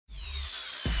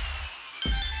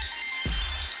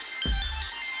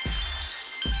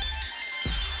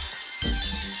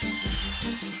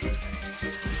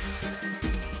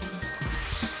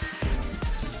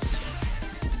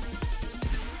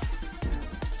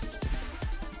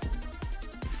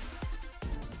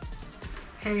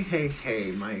Hey, hey, hey,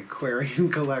 my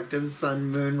Aquarian collective, Sun,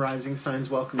 Moon, Rising signs.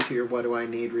 Welcome to your What Do I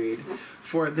Need read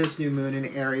for this new moon in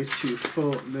Aries to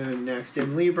full moon next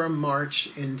in Libra,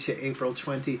 March into April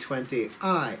 2020.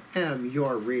 I am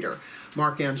your reader,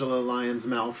 Mark Angelo Lyons,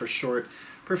 Mal for short,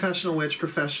 professional witch,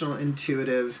 professional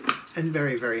intuitive, and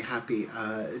very, very happy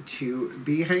to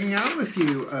be hanging out with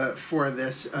you for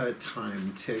this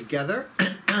time together.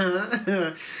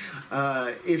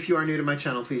 If you are new to my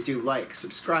channel, please do like,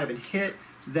 subscribe, and hit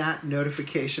that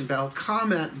notification bell.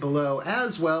 Comment below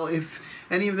as well if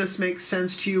any of this makes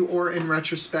sense to you, or in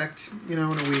retrospect, you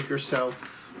know, in a week or so,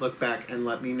 look back and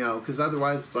let me know, because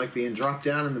otherwise it's like being dropped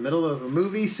down in the middle of a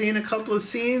movie, seeing a couple of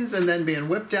scenes, and then being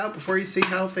whipped out before you see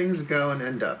how things go and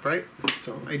end up, right?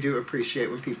 So I do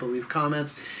appreciate when people leave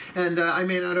comments, and I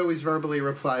may not always verbally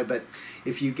reply, but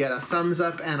if you get a thumbs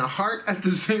up and a heart at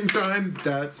the same time,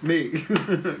 that's me.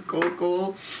 Cool,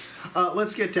 cool.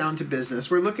 Let's get down to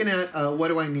business. We're looking at What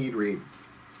Do I Need read.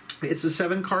 It's a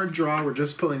 7-card draw. We're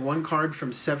just pulling one card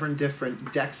from 7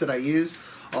 different decks that I use.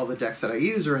 All the decks that I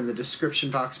use are in the description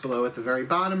box below at the very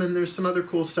bottom, and there's some other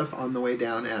cool stuff on the way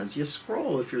down as you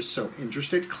scroll. If you're so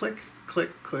interested, click,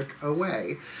 click, click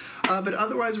away. But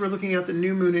otherwise, we're looking at the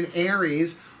new moon in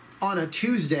Aries on a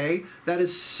Tuesday. That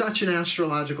is such an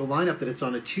astrological lineup that it's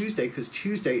on a Tuesday, because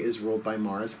Tuesday is ruled by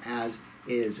Mars, as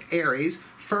is Aries.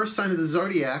 First sign of the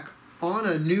zodiac on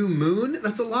a new moon.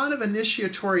 That's a lot of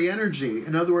initiatory energy.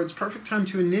 In other words, perfect time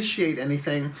to initiate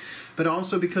anything, but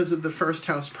also because of the first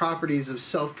house properties of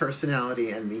self-personality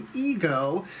and the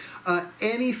ego,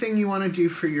 anything you want to do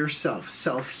for yourself,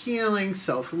 self-healing,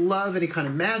 self-love, any kind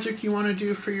of magic you want to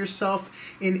do for yourself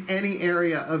in any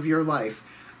area of your life.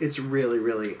 It's really,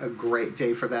 really a great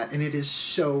day for that, and it is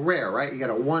so rare, right? You got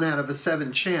a 1 out of a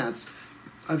 7 chance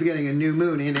of getting a new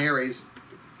moon in Aries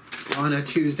on a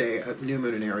Tuesday. A new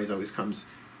moon in Aries always comes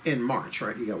in March,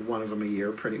 right? You got one of them a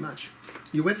year, pretty much.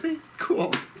 You with me?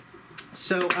 Cool.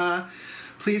 So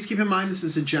please keep in mind this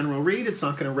is a general read. It's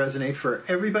not going to resonate for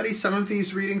everybody. Some of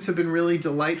these readings have been really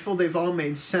delightful. They've all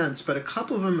made sense, but a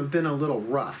couple of them have been a little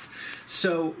rough.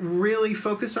 So really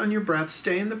focus on your breath.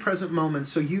 Stay in the present moment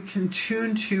so you can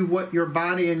tune to what your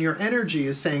body and your energy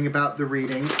is saying about the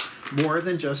reading, more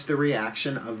than just the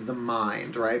reaction of the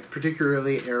mind, right?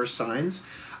 Particularly air signs.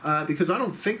 Because I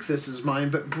don't think this is mine,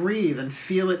 but breathe and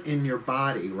feel it in your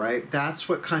body, right? That's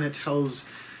what kind of tells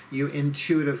you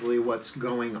intuitively what's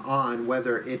going on,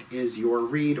 whether it is your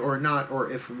read or not,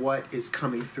 or if what is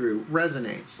coming through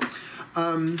resonates.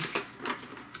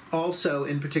 Also,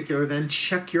 in particular, then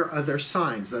check your other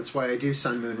signs. That's why I do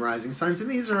Sun, Moon, Rising signs, and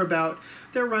these are about,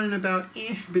 they're running about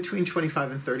between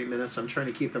 25 and 30 minutes. I'm trying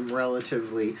to keep them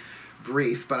relatively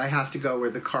brief, but I have to go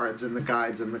where the cards and the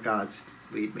guides and the gods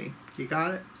lead me. You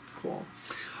got it? Cool.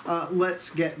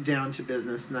 Let's get down to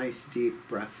business. Nice deep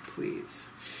breath, please.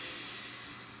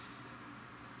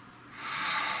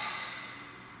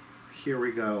 Here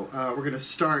we go. We're going to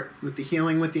start with the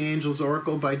Healing with the Angels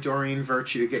Oracle by Doreen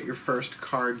Virtue to get your first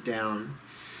card down.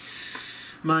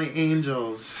 My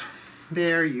angels,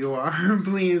 there you are.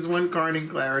 Please, one card in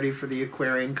clarity for the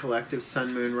Aquarian collective,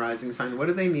 Sun, Moon, Rising sign. What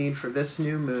do they need for this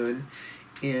new moon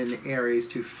in Aries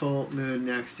to full moon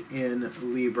next in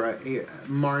Libra,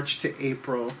 March to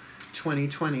April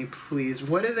 2020, please?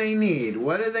 What do they need?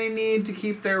 What do they need to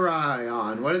keep their eye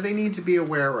on? What do they need to be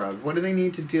aware of? What do they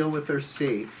need to deal with or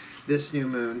see this new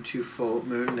moon to full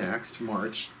moon next,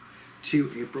 March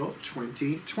to April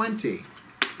 2020?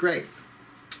 Great.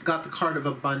 Got the card of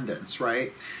abundance,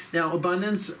 right? Now,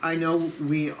 abundance, I know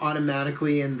we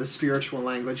automatically in the spiritual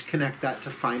language connect that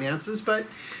to finances, but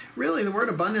really the word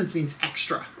abundance means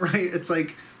extra, right? It's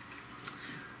like,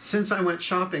 since I went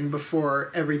shopping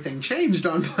before everything changed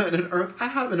on planet Earth, I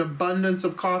have an abundance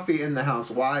of coffee in the house.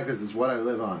 Why? Because it's what I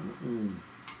live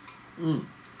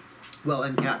on. Well,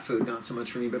 and cat food, not so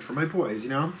much for me, but for my boys, you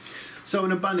know? So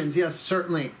in abundance, yes,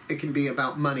 certainly it can be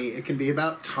about money. It can be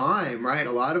about time, right?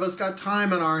 A lot of us got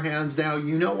time on our hands now.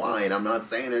 You know why, and I'm not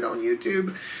saying it on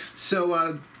YouTube.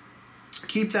 So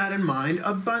keep that in mind.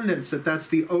 Abundance, that's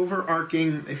the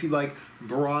overarching, if you like,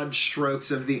 broad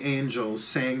strokes of the angels,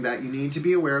 saying that you need to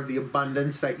be aware of the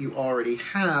abundance that you already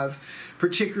have,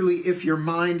 particularly if your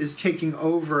mind is taking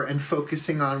over and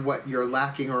focusing on what you're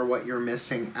lacking or what you're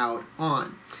missing out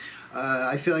on.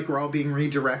 I feel like we're all being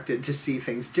redirected to see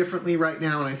things differently right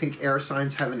now, and I think air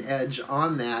signs have an edge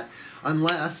on that.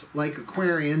 Unless, like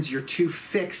Aquarians, you're too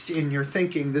fixed in your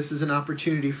thinking, this is an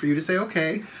opportunity for you to say,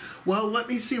 okay, well, let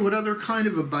me see, what other kind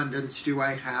of abundance do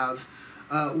I have?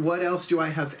 What else do I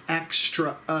have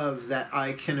extra of that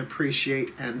I can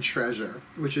appreciate and treasure?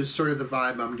 Which is sort of the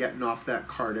vibe I'm getting off that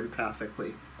card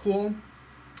empathically. Cool?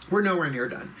 We're nowhere near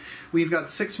done. We've got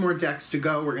 6 more decks to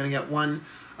go. We're going to get one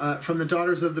from the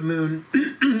Daughters of the Moon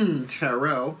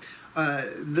Tarot.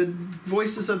 The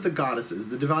voices of the goddesses,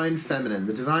 the divine feminine,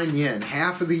 the divine yin,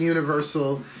 half of the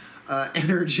universal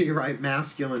energy, right?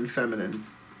 Masculine, feminine.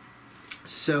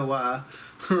 So,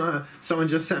 someone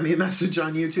just sent me a message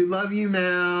on YouTube. Love you,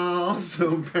 Mel.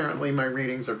 So apparently my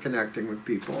readings are connecting with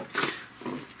people,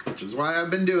 which is why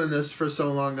I've been doing this for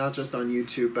so long, not just on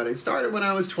YouTube, but I started when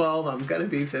I was 12. I'm going to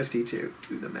be 52.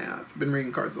 Do the math. I've been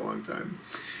reading cards a long time.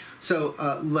 So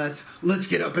let's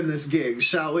get up in this gig,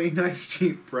 shall we? Nice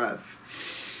deep breath.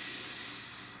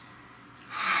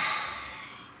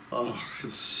 Oh, it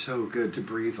feels so good to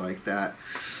breathe like that.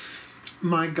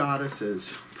 My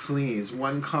goddesses, please,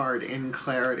 one card in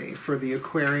clarity for the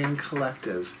Aquarian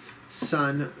collective.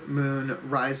 Sun, moon,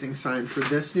 rising sign for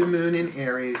this new moon in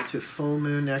Aries to full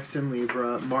moon next in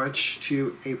Libra, March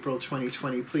to April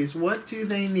 2020. Please, what do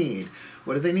they need?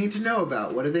 What do they need to know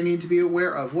about? What do they need to be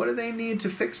aware of? What do they need to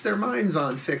fix their minds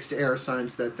on, fixed air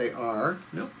signs that they are?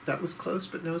 Nope, that was close,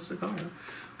 but no cigar.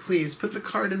 Please, put the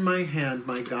card in my hand,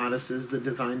 my goddesses, the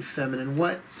divine feminine.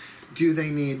 What do they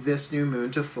need this new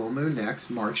moon to full moon next,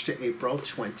 March to April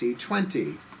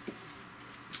 2020?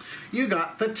 You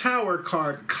got the Tower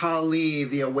card, Kali,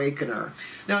 the Awakener.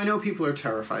 Now, I know people are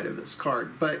terrified of this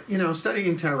card, but, you know,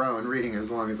 studying tarot and reading as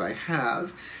long as I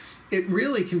have, it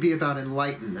really can be about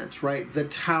enlightenment, right? The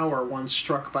tower, once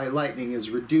struck by lightning, is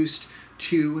reduced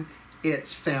to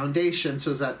its foundation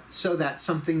so that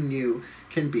something new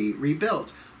can be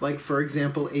rebuilt. Like, for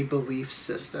example, a belief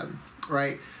system,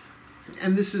 right?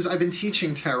 And this is, I've been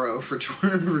teaching tarot for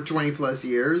 20 plus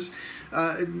years,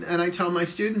 and I tell my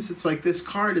students, it's like, this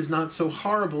card is not so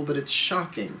horrible, but it's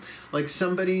shocking. Like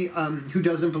somebody who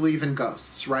doesn't believe in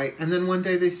ghosts, right? And then one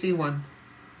day they see one.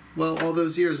 Well, all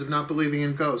those years of not believing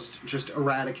in ghosts just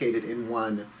eradicated in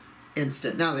one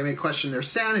instant. Now, they may question their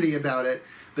sanity about it,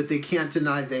 but they can't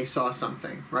deny they saw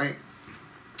something, right?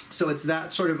 So it's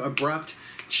that sort of abrupt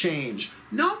change,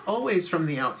 not always from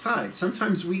the outside.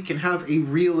 Sometimes we can have a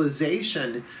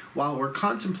realization while we're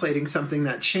contemplating something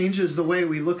that changes the way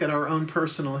we look at our own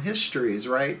personal histories,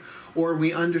 right? Or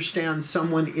we understand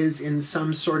someone is in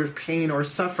some sort of pain or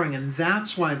suffering, and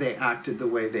that's why they acted the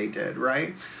way they did,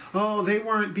 right? Oh, they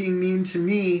weren't being mean to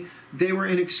me. They were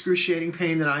in excruciating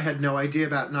pain that I had no idea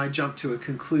about, and I jumped to a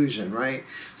conclusion, right?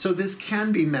 So this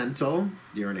can be mental.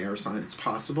 You're an air sign, it's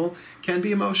possible. Can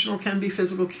be emotional, can be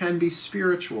physical, can be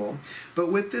spiritual.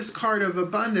 But with this card of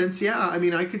abundance, yeah, I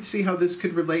mean, I could see how this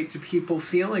could relate to people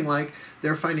feeling like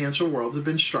their financial worlds have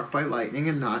been struck by lightning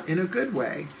and not in a good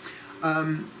way.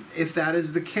 If that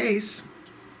is the case,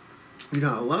 you're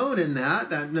not alone in that.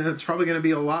 That's probably going to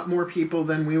be a lot more people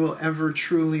than we will ever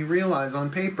truly realize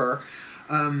on paper.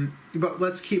 But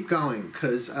let's keep going,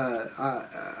 because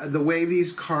the way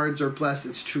these cards are blessed,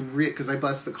 it's to because I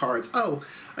bless the cards. Oh,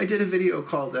 I did a video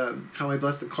called How I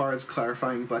Bless the Cards,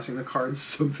 clarifying blessing the cards,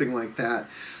 something like that.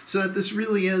 So that this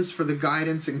really is for the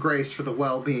guidance and grace for the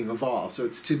well-being of all. So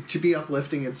it's to be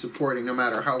uplifting and supporting no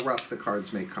matter how rough the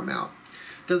cards may come out.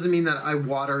 Doesn't mean that I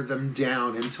water them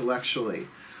down intellectually.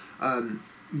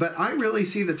 But I really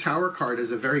see the Tower card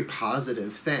as a very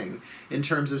positive thing in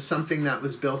terms of something that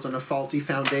was built on a faulty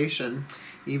foundation.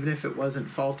 Even if it wasn't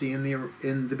faulty in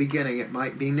the beginning, it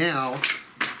might be now.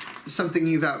 Something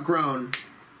you've outgrown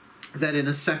that in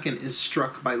a second is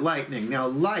struck by lightning. Now,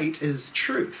 light is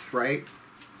truth, right?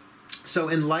 So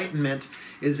enlightenment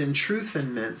is in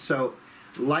truthenment. So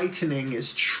lightening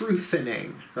is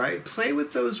truthening, right? Play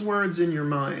with those words in your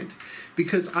mind,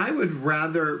 because I would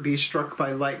rather be struck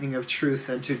by lightning of truth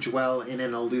than to dwell in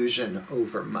an illusion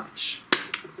over much.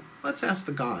 Let's ask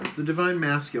the gods, the divine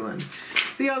masculine.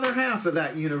 The other half of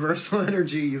that universal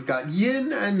energy, you've got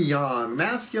yin and yang,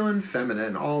 masculine,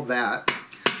 feminine, all that.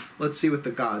 Let's see what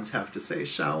the gods have to say,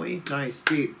 shall we? Nice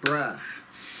deep breath.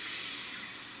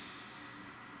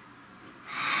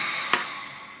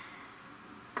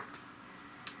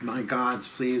 My gods,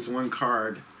 please, one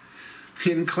card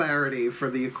in clarity for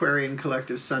the Aquarian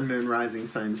collective sun, moon, rising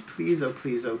signs. Please, oh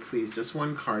please, oh please, just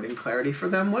one card in clarity for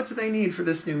them. What do they need for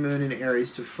this new moon in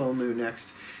Aries to full moon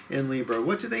next in Libra?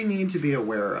 What do they need to be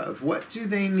aware of? What do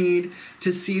they need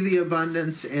to see the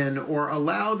abundance in, or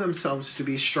allow themselves to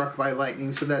be struck by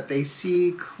lightning so that they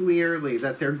see clearly,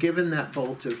 that they're given that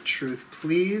bolt of truth?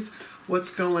 Please,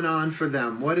 what's going on for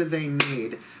them? What do they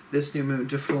need this new moon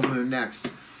to full moon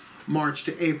next, March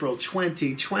to April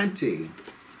 2020?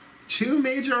 two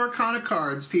major arcana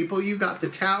cards, people. You've got the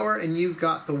Tower and you've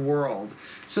got the World.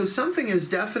 So something is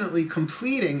definitely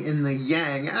completing in the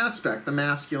yang aspect, the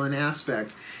masculine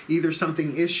aspect. Either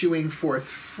something issuing forth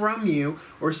from you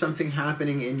or something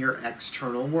happening in your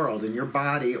external world, in your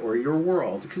body or your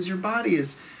world. Because your body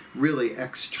is really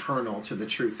external to the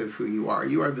truth of who you are.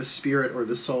 You are the spirit or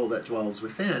the soul that dwells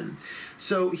within.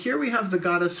 So here we have the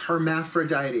goddess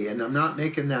Hermaphrodite, and I'm not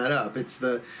making that up. It's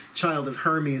the child of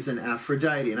Hermes and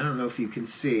Aphrodite, and I don't know if you can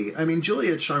see. I mean,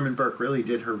 Juliet Sharman Burke really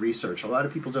did her research. A lot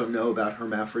of people don't know about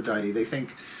Hermaphrodite. They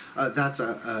think that's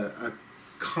a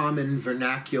common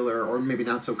vernacular, or maybe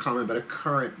not so common, but a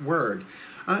current word.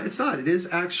 It's not. It is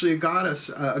actually a goddess,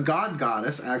 a god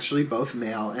goddess, actually, both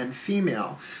male and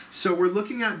female. So we're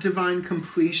looking at divine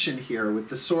completion here with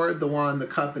the sword, the wand, the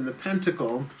cup, and the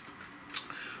pentacle,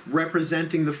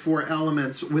 representing the four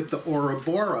elements with the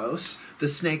Ouroboros, the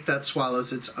snake that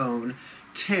swallows its own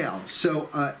tail. So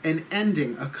an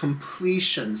ending, a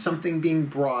completion, something being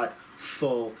brought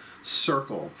full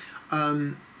circle.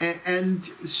 And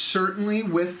certainly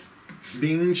with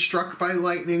being struck by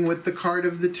lightning with the card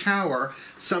of the Tower,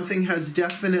 something has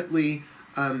definitely,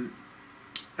 I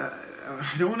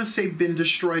don't want to say been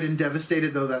destroyed and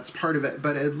devastated, though that's part of it,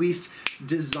 but at least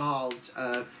dissolved,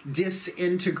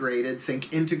 disintegrated,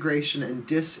 think integration and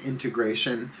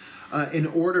disintegration, in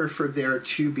order for there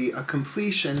to be a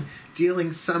completion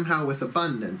dealing somehow with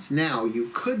abundance. Now,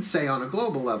 you could say on a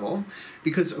global level,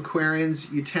 because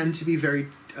Aquarians, you tend to be very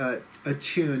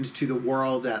attuned to the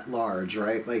world at large,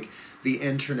 right? Like the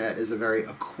internet is a very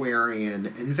Aquarian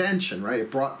invention, right?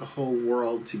 It brought the whole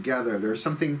world together. There's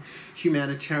something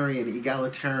humanitarian,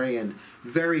 egalitarian,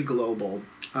 very global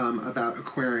about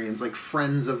Aquarians, like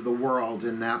friends of the world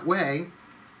in that way.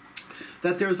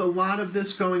 That there's a lot of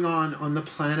this going on the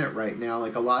planet right now,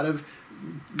 like a lot of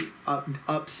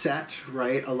upset,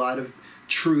 right? A lot of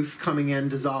truth coming in,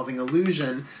 dissolving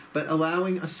illusion, but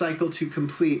allowing a cycle to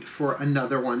complete for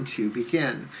another one to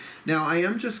begin. Now, I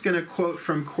am just going to quote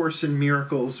from Course in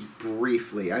Miracles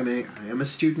briefly. I am a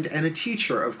student and a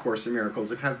teacher of Course in Miracles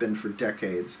and have been for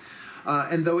decades.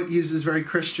 And though it uses very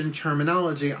Christian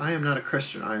terminology, I am not a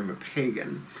Christian. I am a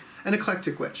pagan. An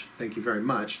eclectic witch. Thank you very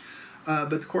much. But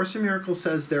the Course in Miracles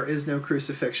says there is no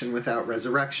crucifixion without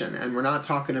resurrection. And we're not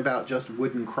talking about just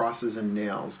wooden crosses and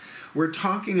nails. We're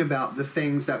talking about the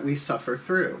things that we suffer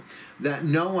through. That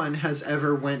no one has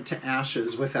ever went to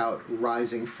ashes without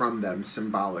rising from them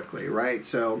symbolically, right?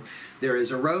 So there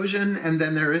is erosion and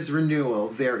then there is renewal.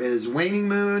 There is waning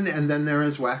moon and then there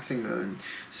is waxing moon.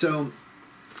 So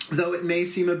though it may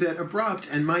seem a bit abrupt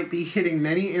and might be hitting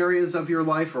many areas of your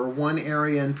life, or one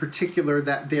area in particular,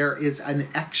 that there is an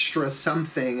extra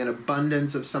something, an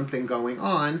abundance of something going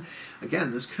on,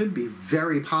 again, this could be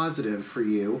very positive for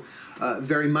you,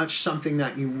 very much something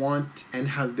that you want and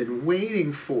have been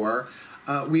waiting for.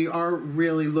 We are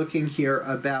really looking here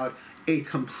about a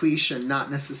completion,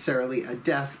 not necessarily a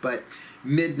death, but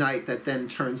midnight that then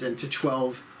turns into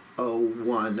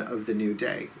 12:01 of the new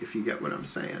day, if you get what I'm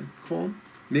saying. Cool?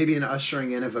 Maybe an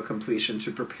ushering in of a completion to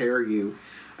prepare you.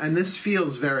 And this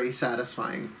feels very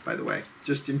satisfying, by the way.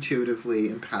 Just intuitively,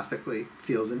 empathically,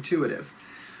 feels intuitive.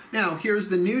 Now, here's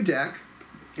the new deck.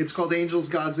 It's called Angels,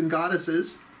 Gods, and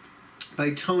Goddesses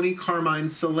by Tony Carmine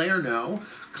Salerno.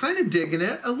 Kind of digging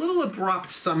it. A little abrupt,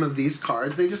 some of these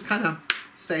cards. They just kind of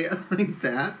say it like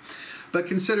that. But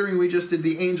considering we just did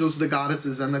the angels, the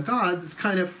goddesses, and the gods, it's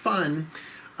kind of fun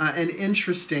and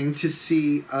interesting to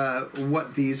see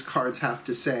what these cards have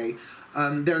to say.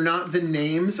 They're not the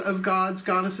names of gods,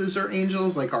 goddesses, or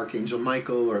angels, like Archangel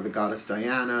Michael or the goddess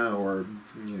Diana or,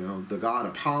 you know, the god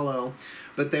Apollo,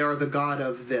 but they are the god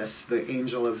of this, the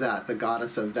angel of that, the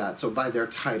goddess of that. So by their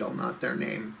title, not their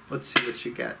name. Let's see what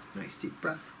you get. Nice deep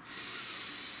breath.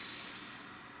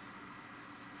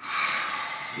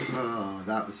 Oh,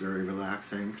 that was very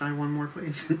relaxing. Can I have one more,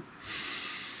 please?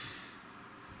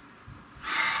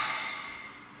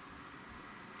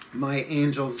 My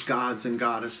angels, gods, and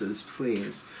goddesses,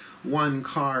 please. One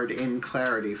card in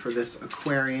clarity for this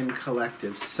Aquarian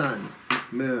collective. Sun,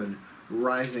 moon,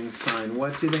 rising sign.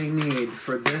 What do they need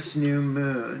for this new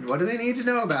moon? What do they need to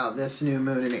know about this new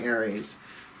moon in Aries?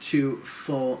 To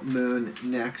full moon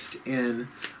next in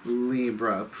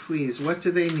Libra. Please, what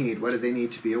do they need? What do they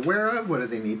need to be aware of? What do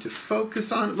they need to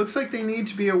focus on? It looks like they need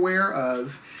to be aware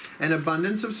of an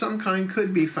abundance of some kind.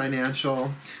 Could be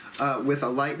financial, with a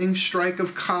lightning strike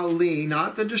of Kali,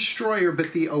 not the destroyer,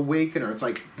 but the awakener. It's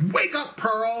like, wake up,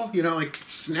 Pearl! You know, like,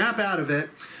 snap out of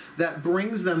it. That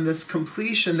brings them this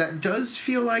completion that does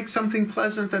feel like something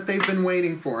pleasant that they've been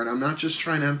waiting for. And I'm not just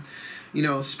trying to you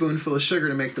know, a spoonful of sugar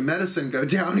to make the medicine go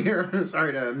down here.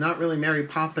 Sorry to not really Mary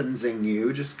Poppinsing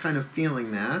you, just kind of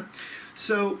feeling that.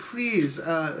 So please,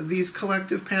 these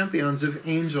collective pantheons of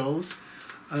angels,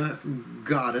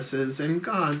 goddesses, and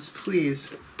gods, please,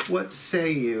 what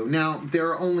say you? Now, there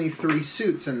are only 3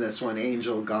 suits in this one,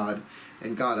 angel, god,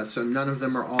 and goddess, so none of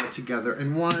them are all together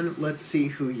in one. Let's see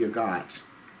who you got.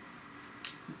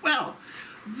 Well,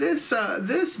 this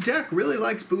deck really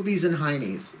likes boobies and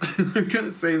heinies. I'm going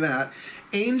to say that.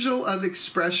 Angel of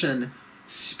expression,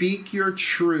 speak your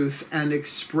truth and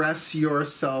express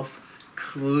yourself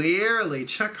clearly.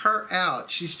 Check her out.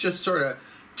 She's just sort of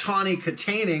Tawny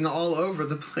Kataining all over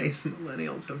the place.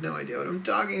 Millennials have no idea what I'm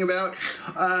talking about.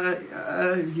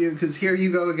 Because here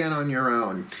you go again on your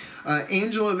own.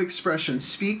 Angel of expression,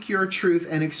 speak your truth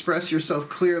and express yourself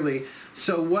clearly.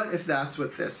 So what if that's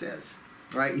what this is?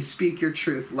 Right? You speak your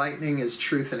truth. Lightning is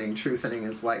truthening. Truthening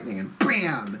is lightning. And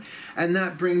bam! And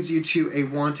that brings you to a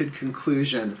wanted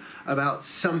conclusion about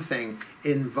something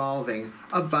involving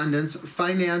abundance,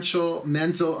 financial,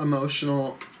 mental,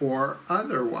 emotional, or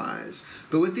otherwise.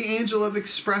 But with the angel of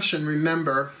expression,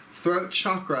 remember, throat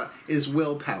chakra is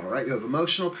willpower, right? You have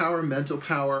emotional power, mental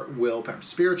power, willpower,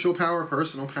 spiritual power,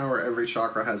 personal power. Every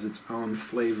chakra has its own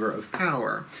flavor of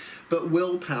power. But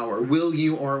willpower, will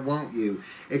you or won't you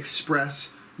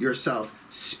express yourself,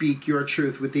 speak your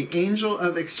truth. With the angel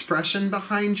of expression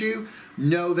behind you,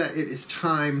 know that it is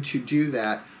time to do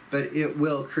that, but it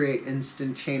will create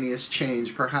instantaneous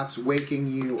change, perhaps waking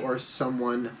you or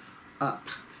someone up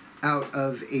out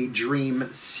of a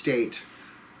dream state.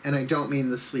 And I don't mean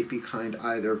the sleepy kind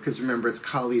either, because remember, it's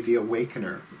Kali the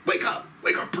Awakener. Wake up,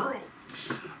 Pearl.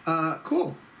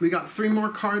 Cool. We got 3 more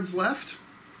cards left.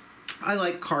 I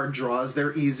like card draws.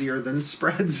 They're easier than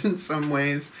spreads in some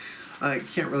ways. I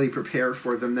can't really prepare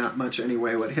for them that much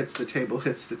anyway. What hits the table,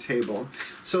 hits the table.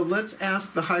 So let's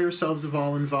ask the higher selves of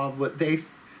all involved what they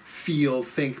feel,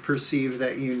 think, perceive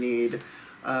that you need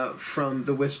from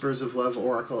the Whispers of Love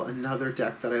Oracle, another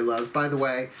deck that I love. By the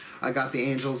way, I got the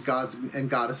Angels, Gods,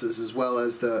 and Goddesses, as well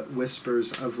as the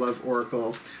Whispers of Love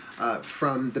Oracle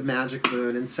from the Magic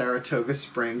Moon in Saratoga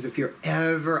Springs. If you're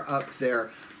ever up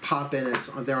there, pop in.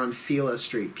 They're on Phila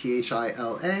Street,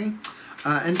 Phila.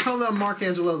 And tell them Mark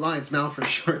Angelo Lyons, Mal for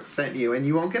short, sent you, and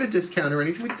you won't get a discount or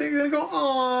anything. They're going to go,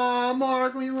 "Aw,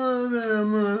 Mark, we love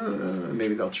him."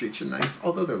 Maybe they'll treat you nice,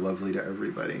 although they're lovely to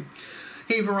everybody.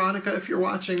 Hey, Veronica, if you're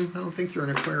watching, I don't think you're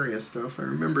an Aquarius, though. If I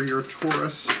remember, you're a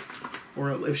Taurus, or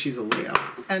if she's a Leo,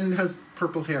 and has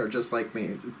purple hair just like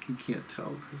me. You can't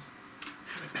tell, because I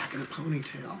have it back in a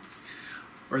ponytail.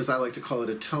 Or as I like to call it,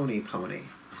 a Tony pony.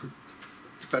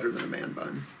 It's better than a man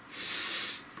bun.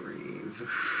 Breathe.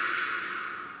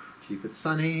 Keep it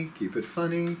sunny, keep it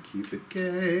funny, keep it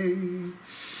gay.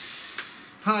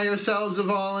 Higher selves of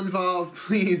all involved,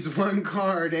 please, 1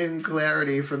 card in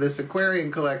clarity for this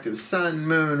Aquarian collective. Sun,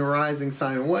 moon, rising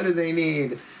sign. What do they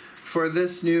need for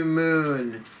this new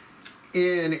moon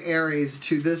in Aries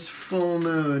to this full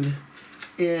moon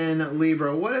in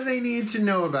Libra? What do they need to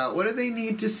know about? What do they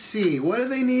need to see? What do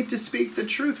they need to speak the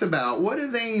truth about? What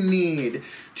do they need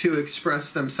to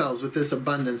express themselves with this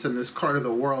abundance and this card of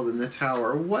the world in the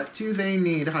tower? What do they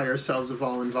need, higher selves of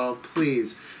all involved,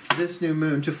 please? This new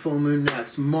moon to full moon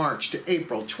next, March to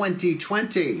April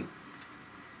 2020.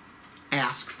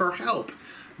 Ask for help.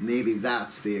 Maybe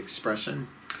that's the expression.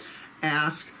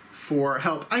 Ask for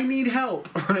help. I need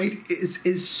help, right?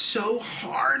 Is so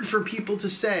hard for people to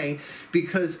say,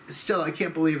 because still, I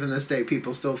can't believe in this day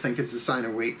people still think it's a sign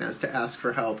of weakness to ask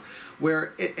for help,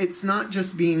 where it's not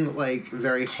just being like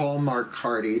very Hallmark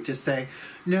cardy to say,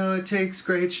 no, it takes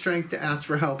great strength to ask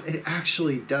for help. It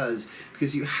actually does,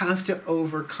 because you have to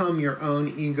overcome your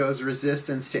own ego's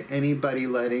resistance to anybody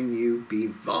letting you be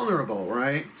vulnerable,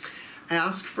 right?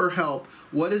 Ask for help.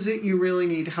 What is it you really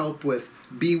need help with?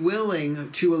 Be willing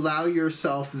to allow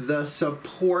yourself the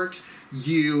support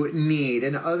you need.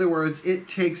 In other words, it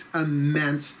takes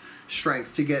immense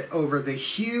strength to get over the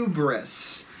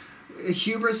hubris.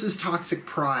 Hubris is toxic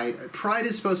pride. Pride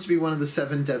is supposed to be one of the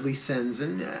 7 deadly sins,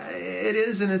 and it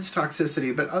is in its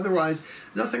toxicity, but otherwise,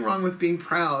 nothing wrong with being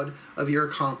proud of your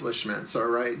accomplishments, all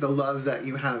right? The love that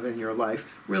you have in your life.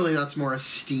 Really, that's more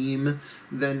esteem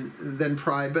than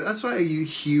pride, but that's why I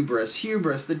use hubris.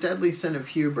 Hubris, the deadly sin of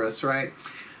hubris, right?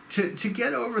 To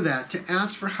get over that, to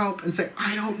ask for help and say,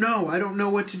 I don't know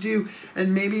what to do.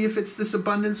 And maybe if it's this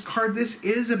abundance card, this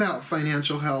is about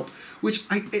financial help, which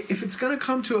if it's going to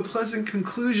come to a pleasant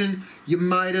conclusion, you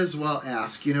might as well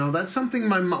ask. You know, that's something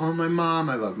my mom,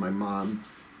 I love my mom,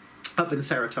 up in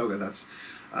Saratoga, that's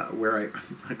where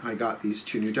I got these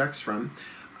 2 new decks from.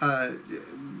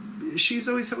 she's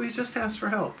always said, we just ask for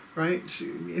help, right?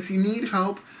 If you need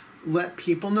help, let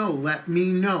people know. Let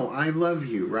me know. I love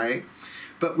you, right?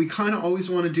 But we kind of always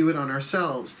want to do it on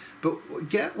ourselves. But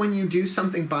get when you do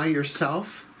something by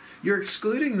yourself, you're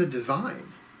excluding the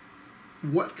divine.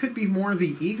 What could be more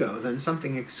the ego than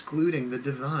something excluding the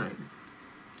divine?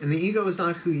 And the ego is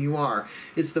not who you are.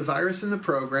 It's the virus in the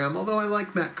program, although I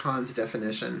like Matt Kahn's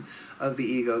definition of the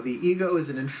ego. The ego is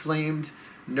an inflamed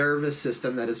nervous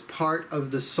system that is part of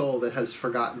the soul that has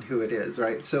forgotten who it is,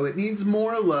 right? So it needs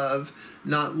more love,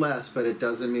 not less, but it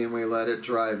doesn't mean we let it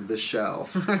drive the show.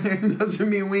 It doesn't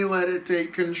mean we let it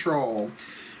take control,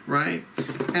 right?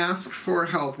 Ask for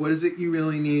help. What is it you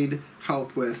really need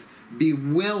help with? Be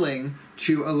willing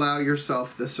to allow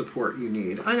yourself the support you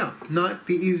need. I know, not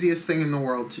the easiest thing in the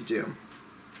world to do.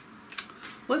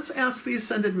 Let's ask the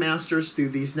Ascended Masters through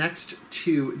these next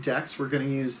two decks. We're going to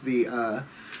use the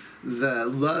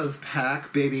Love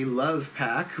Pack, Baby Love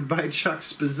Pack by Chuck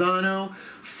Spezzano.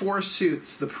 4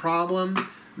 suits: the problem,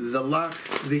 the luck,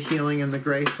 the healing, and the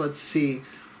grace. Let's see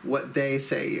what they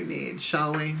say you need,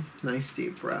 shall we? Nice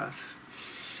deep breath.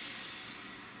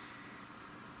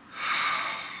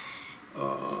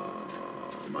 Oh,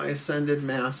 my Ascended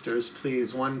Masters,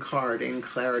 please, one card in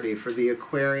clarity for the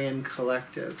Aquarian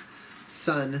collective.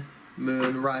 Sun,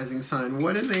 Moon, Rising Sign.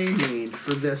 What do they need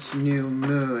for this new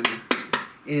moon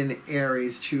in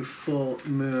Aries to full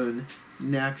moon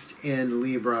next in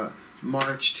Libra,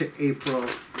 March to April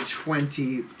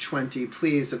 2020?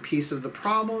 Please, a piece of the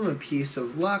problem, a piece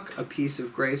of luck, a piece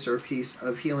of grace, or a piece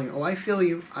of healing. Oh, I feel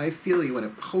you. I feel you when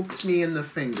it pokes me in the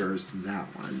fingers. That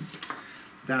one.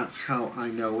 That's how I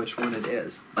know which one it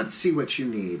is. Let's see what you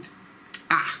need.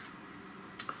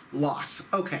 Loss.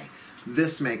 Okay,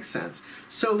 this makes sense.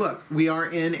 So look, we are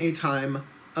in a time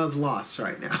of loss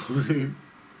right now.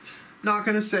 Not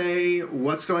going to say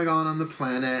what's going on the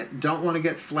planet. Don't want to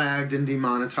get flagged and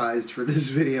demonetized for this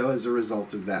video as a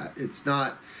result of that. It's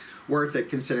not worth it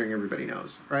considering everybody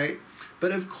knows, right?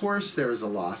 But of course there's a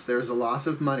loss. There's a loss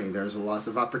of money. There's a loss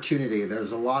of opportunity.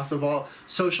 There's a loss of all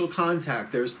social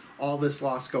contact. There's all this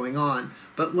loss going on.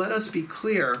 But let us be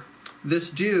clear, this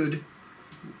dude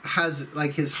has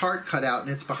like his heart cut out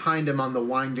and it's behind him on the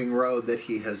winding road that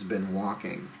he has been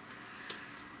walking.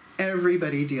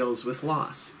 Everybody deals with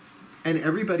loss. And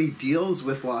everybody deals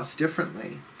with loss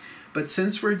differently. But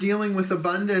since we're dealing with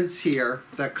abundance here,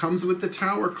 that comes with the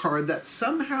Tower card that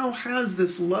somehow has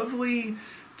this lovely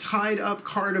tied up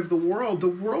card of the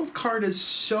World card is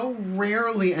so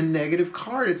rarely a negative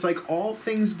card. It's like all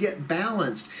things get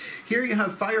balanced. Here you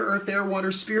have fire, earth, air,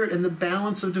 water, spirit, and the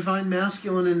balance of divine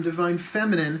masculine and divine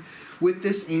feminine with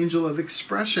this angel of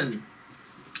expression.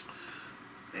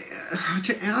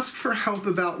 To ask for help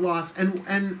about loss,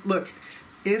 and look,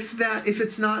 if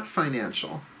it's not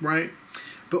financial, right?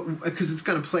 But because it's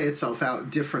going to play itself out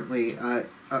differently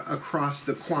across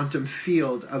the quantum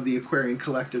field of the Aquarian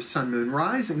collective Sun, Moon,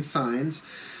 Rising signs,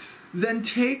 then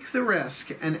take the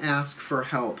risk and ask for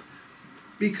help.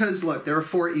 Because look, there are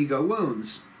 4 ego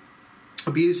wounds: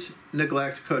 abuse,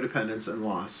 neglect, codependence, and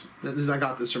loss. I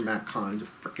got this from Matt Kahn, he's a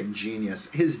freaking genius.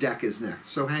 His deck is next,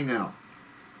 so hang out.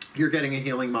 You're getting a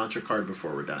healing mantra card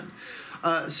before we're done.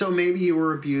 So maybe you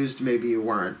were abused, maybe you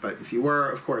weren't. But if you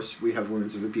were, of course, we have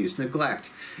wounds of abuse.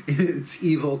 Neglect, it's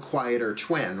evil, quieter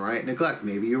twin, right? Neglect,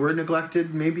 maybe you were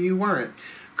neglected, maybe you weren't.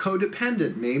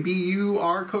 Codependent, maybe you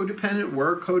are codependent,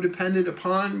 were codependent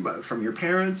upon from your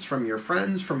parents, from your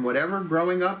friends, from whatever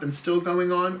growing up and still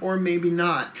going on, or maybe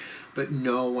not. But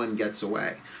no one gets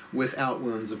away without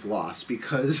wounds of loss,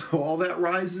 because all that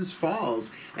rises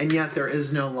falls, and yet there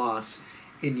is no loss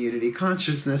in unity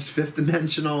consciousness, 5th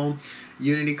dimensional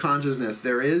unity consciousness.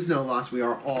 There is no loss. We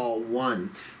are all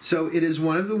one. So it is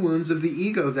one of the wounds of the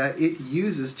ego that it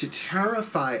uses to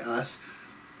terrify us.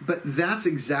 But that's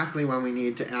exactly when we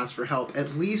need to ask for help.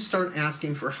 At least start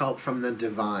asking for help from the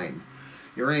divine.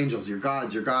 Your angels, your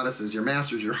gods, your goddesses, your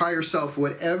masters, your higher self,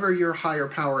 whatever your higher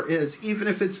power is, even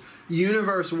if it's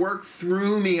universe, work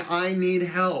through me, I need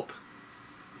help.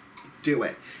 Do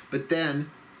it. But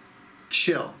then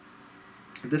chill.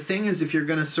 The thing is, if you're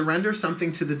going to surrender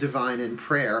something to the divine in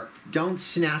prayer, don't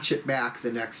snatch it back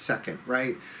the next second,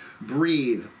 right?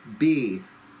 Breathe, be,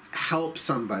 help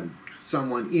someone,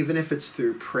 even if it's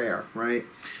through prayer, right?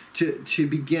 To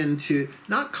begin to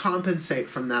not compensate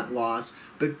from that loss,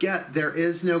 but there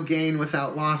is no gain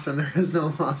without loss, and there is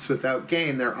no loss without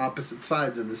gain. They're opposite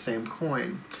sides of the same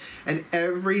coin. And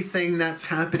everything that's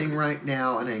happening right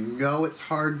now, and I know it's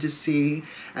hard to see,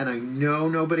 and I know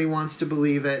nobody wants to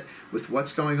believe it with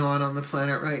what's going on the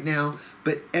planet right now,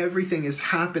 but everything is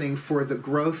happening for the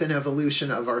growth and evolution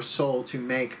of our soul to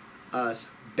make us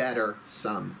better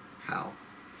somehow.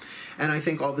 And I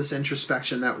think all this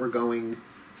introspection that we're going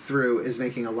through is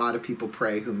making a lot of people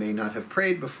pray who may not have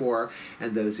prayed before,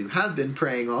 and those who have been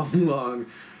praying all along.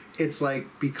 It's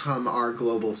like become our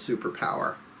global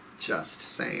superpower. Just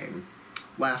saying.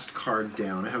 Last card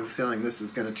down. I have a feeling this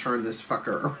is going to turn this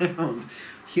fucker around.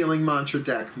 Healing Mantra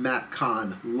deck, Matt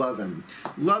Kahn. Love him.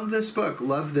 Love this book.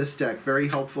 Love this deck. Very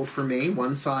helpful for me.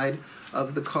 One side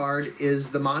of the card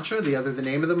is the mantra, the other the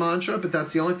name of the mantra, but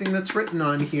that's the only thing that's written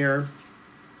on here.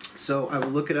 So I will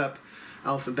look it up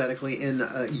alphabetically in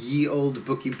a ye old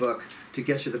bookie book to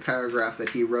get you the paragraph that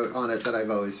he wrote on it that I've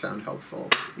always found helpful,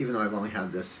 even though I've only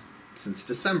had this since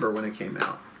December when it came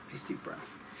out. Nice deep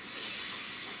breath.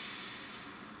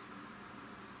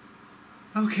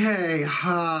 Okay,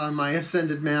 my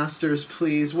Ascended Masters,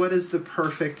 please. What is the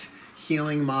perfect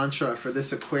healing mantra for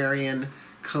this Aquarian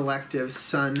collective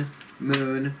sun,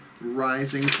 moon,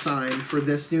 rising sign for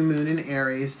this new moon in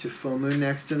Aries to full moon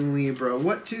next in Libra?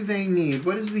 What do they need?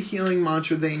 What is the healing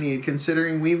mantra they need,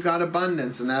 considering we've got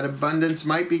abundance, and that abundance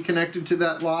might be connected to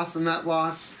that loss, and that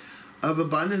loss of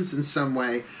abundance in some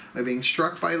way, by being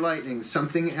struck by lightning,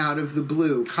 something out of the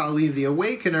blue, Kali the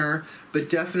Awakener, but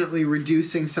definitely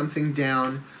reducing something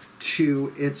down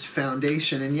to its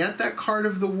foundation. And yet that card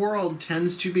of the world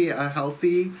tends to be a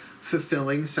healthy,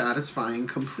 fulfilling, satisfying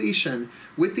completion.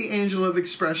 With the Angel of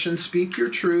Expression, speak your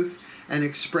truth and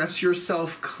express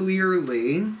yourself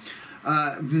clearly,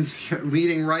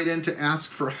 leading right into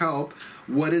ask for help.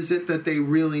 What is it that they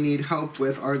really need help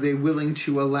with? Are they willing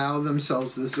to allow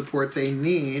themselves the support they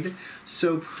need?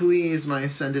 So please, my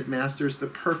Ascended Masters, the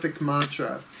perfect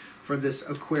mantra for this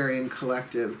Aquarian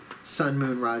collective, sun,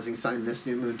 moon, rising sign, this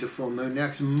new moon to full moon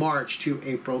next March to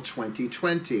April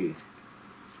 2020.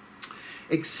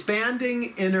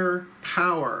 Expanding inner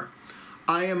power.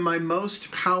 I am my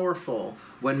most powerful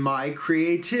when my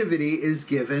creativity is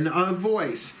given a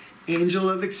voice. Angel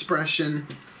of Expression,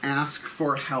 ask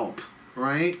for help.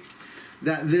 Right?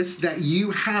 That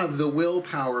you have the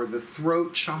willpower, the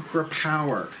throat chakra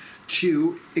power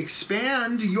to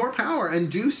expand your power and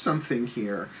do something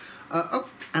here.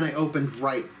 And I opened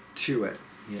right to it.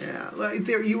 Yeah, like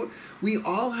we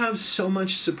all have so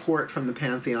much support from the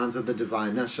pantheons of the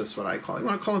divine. That's just what I call it. You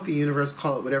want to call it the universe,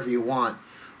 call it whatever you want,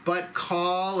 but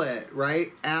call it,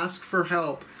 right? Ask for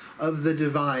help of the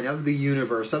divine, of the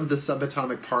universe, of the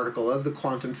subatomic particle, of the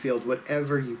quantum field,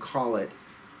 whatever you call it.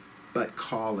 But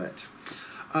call it.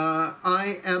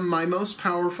 I am my most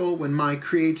powerful when my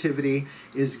creativity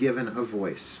is given a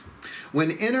voice. When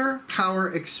inner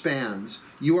power expands,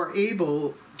 you are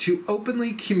able to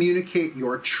openly communicate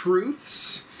your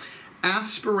truths,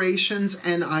 aspirations,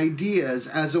 and ideas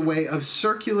as a way of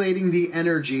circulating the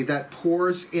energy that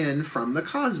pours in from the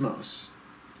cosmos.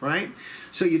 Right?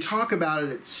 So you talk about it,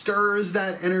 it stirs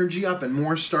that energy up, and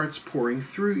more starts pouring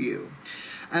through you.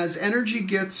 As energy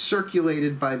gets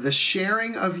circulated by the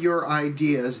sharing of your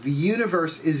ideas, the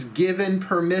universe is given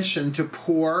permission to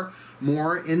pour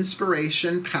more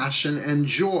inspiration, passion, and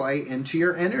joy into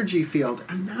your energy field.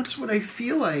 And that's what I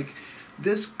feel like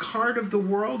this card of the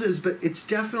world is, but it's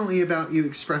definitely about you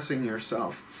expressing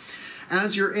yourself.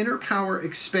 As your inner power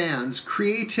expands,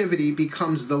 creativity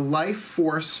becomes the life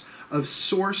force of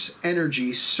source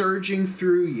energy surging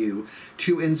through you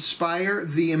to inspire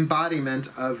the embodiment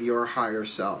of your higher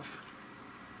self.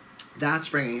 That's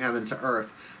bringing heaven to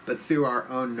earth, but through our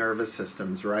own nervous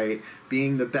systems, right?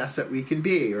 Being the best that we can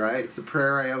be, right? It's a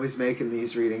prayer I always make in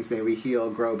these readings. May we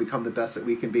heal, grow, become the best that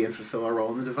we can be, and fulfill our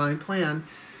role in the divine plan,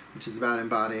 which is about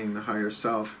embodying the higher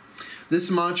self.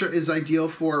 This mantra is ideal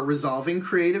for resolving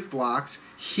creative blocks,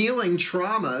 healing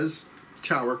traumas,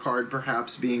 Tower card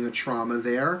perhaps being a trauma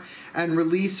there, and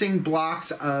releasing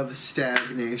blocks of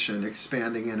stagnation,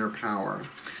 expanding inner power.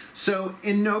 So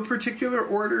in no particular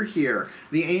order here,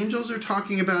 the angels are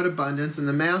talking about abundance, and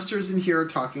the masters in here are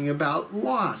talking about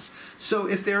loss. So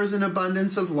if there is an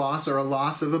abundance of loss or a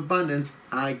loss of abundance,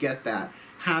 I get that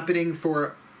happening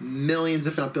for millions,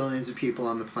 if not billions, of people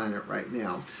on the planet right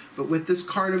now. But with this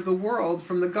card of the world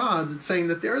from the gods, it's saying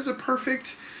that there is a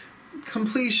perfect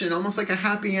completion, almost like a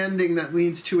happy ending that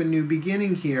leads to a new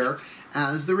beginning here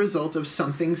as the result of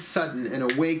something sudden, an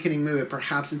awakening movement.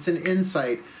 Perhaps it's an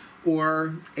insight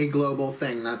or a global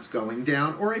thing that's going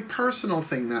down or a personal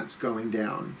thing that's going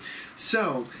down.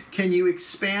 So, can you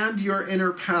expand your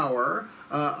inner power,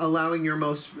 allowing your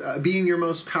being your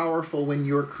most powerful when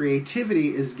your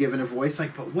creativity is given a voice?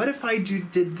 Like, but what if I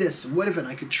did this? What if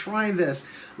I could try this?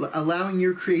 Allowing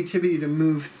your creativity to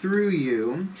move through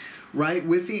you, right?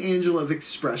 With the angel of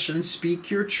expression, speak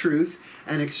your truth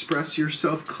and express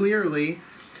yourself clearly.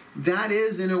 That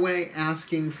is, in a way,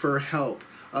 asking for help.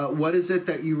 What is it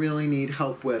that you really need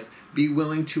help with? Be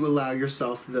willing to allow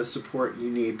yourself the support you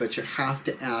need, but you have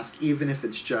to ask, even if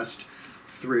it's just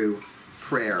through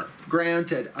prayer.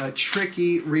 Granted, a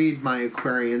tricky read, my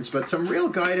Aquarians, but some real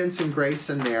guidance and grace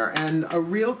in there, and a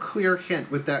real clear hint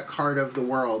with that card of the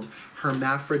world,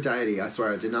 Hermaphrodite. I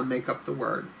swear I did not make up the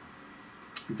word.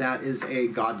 That is a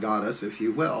goddess, if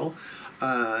you will,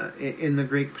 in the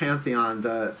Greek pantheon,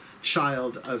 the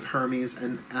child of Hermes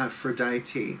and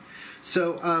Aphrodite.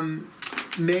 So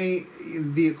may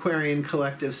the Aquarian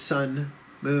collective sun,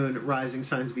 moon, rising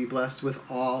signs be blessed with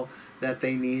all that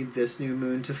they need this new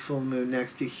moon to full moon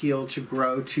next, to heal, to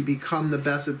grow, to become the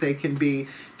best that they can be,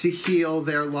 to heal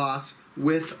their loss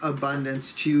with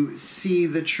abundance, to see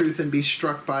the truth and be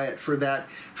struck by it for that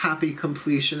happy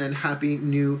completion and happy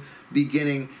new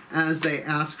beginning. As they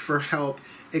ask for help,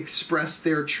 express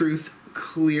their truth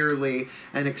clearly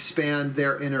and expand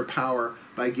their inner power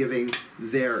by giving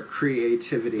their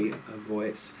creativity a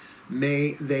voice.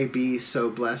 May they be so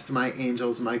blessed, my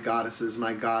angels, my goddesses,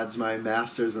 my gods, my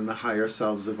masters, and the higher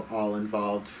selves of all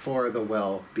involved, for the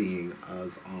well-being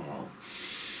of all.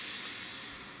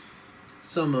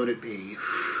 So mote it be.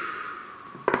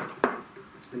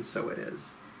 And so it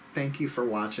is. Thank you for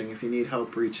watching. If you need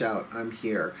help, reach out. I'm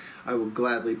here. I will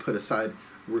gladly put aside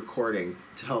recording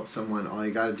to help someone. All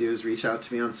you got to do is reach out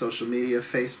to me on social media,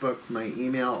 Facebook, my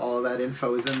email. All of that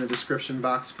info is in the description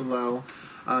box below.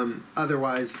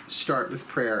 Otherwise, start with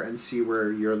prayer and see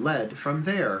where you're led from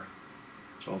there.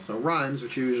 Which also rhymes,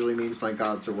 which usually means my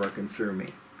gods are working through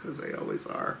me, because they always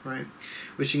are, right?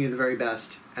 Wishing you the very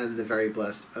best and the very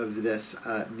blessed of this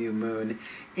new moon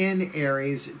in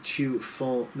Aries to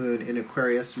full moon in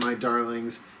Aquarius. My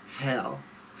darlings, hail,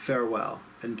 farewell,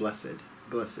 and blessed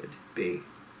be.